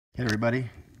Hey everybody,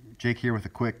 Jake here with a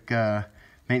quick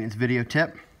maintenance video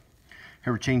tip.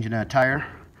 Here we're changing a tire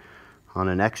on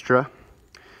an extra,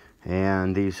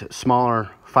 and these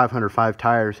smaller 505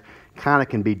 tires kind of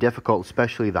can be difficult,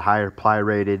 especially the higher ply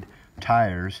rated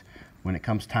tires. When it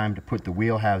comes time to put the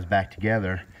wheel halves back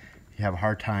together, you have a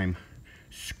hard time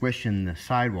squishing the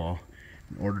sidewall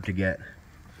in order to get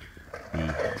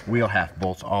the wheel half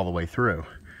bolts all the way through.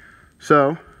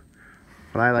 So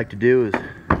what I like to do is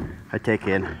I take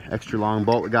an extra long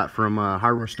bolt I got from a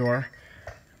hardware store.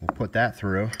 We'll put that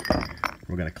through.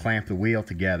 We're going to clamp the wheel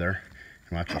together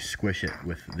and we'll actually squish it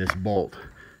with this bolt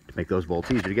to make those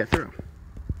bolts easier to get through.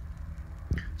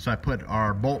 So I put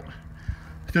our bolt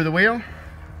through the wheel,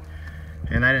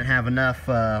 and I didn't have enough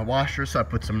washers, so I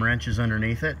put some wrenches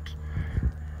underneath it.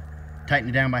 Tighten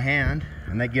it down by hand,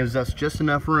 and that gives us just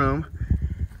enough room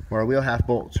where our wheel half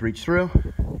bolts reach through.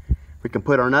 We can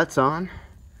put our nuts on,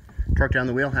 torque down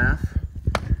the wheel half,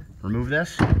 remove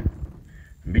this,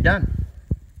 and be done.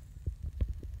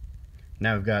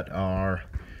 Now we've got our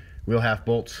wheel half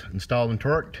bolts installed and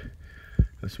torqued.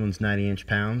 This one's 90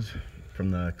 inch-pounds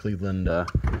from the Cleveland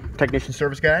Technician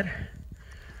Service Guide.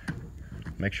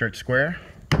 Make sure it's square.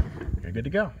 You're good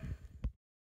to go.